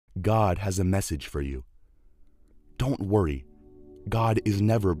God has a message for you. Don't worry. God is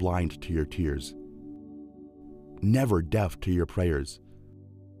never blind to your tears, never deaf to your prayers,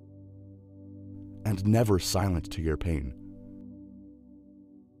 and never silent to your pain.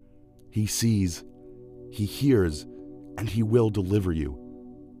 He sees, He hears, and He will deliver you.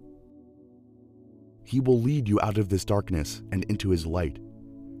 He will lead you out of this darkness and into His light.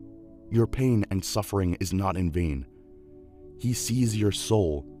 Your pain and suffering is not in vain. He sees your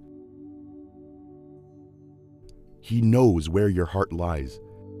soul. He knows where your heart lies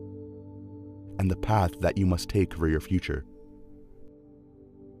and the path that you must take for your future.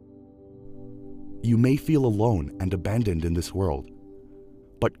 You may feel alone and abandoned in this world,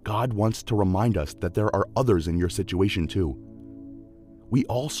 but God wants to remind us that there are others in your situation too. We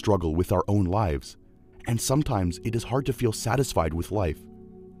all struggle with our own lives, and sometimes it is hard to feel satisfied with life.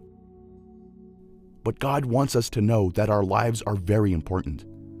 But God wants us to know that our lives are very important.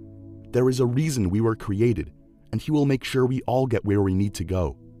 There is a reason we were created, and He will make sure we all get where we need to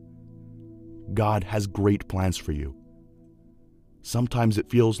go. God has great plans for you. Sometimes it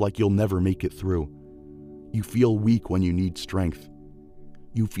feels like you'll never make it through. You feel weak when you need strength.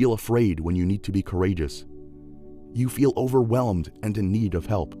 You feel afraid when you need to be courageous. You feel overwhelmed and in need of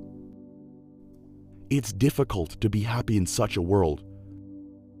help. It's difficult to be happy in such a world,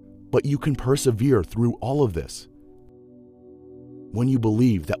 but you can persevere through all of this. When you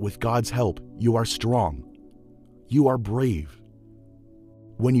believe that with God's help, you are strong, you are brave.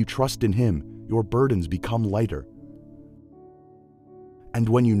 When you trust in Him, your burdens become lighter. And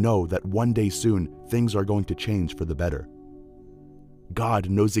when you know that one day soon things are going to change for the better. God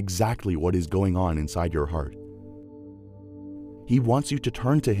knows exactly what is going on inside your heart. He wants you to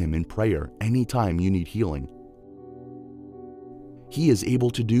turn to Him in prayer anytime you need healing. He is able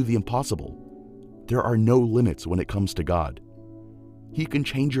to do the impossible. There are no limits when it comes to God. He can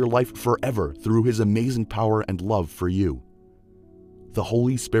change your life forever through His amazing power and love for you. The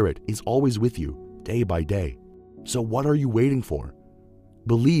Holy Spirit is always with you, day by day. So what are you waiting for?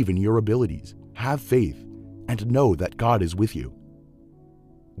 Believe in your abilities, have faith, and know that God is with you.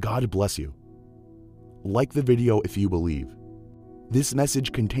 God bless you. Like the video if you believe. This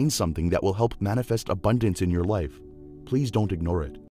message contains something that will help manifest abundance in your life. Please don't ignore it.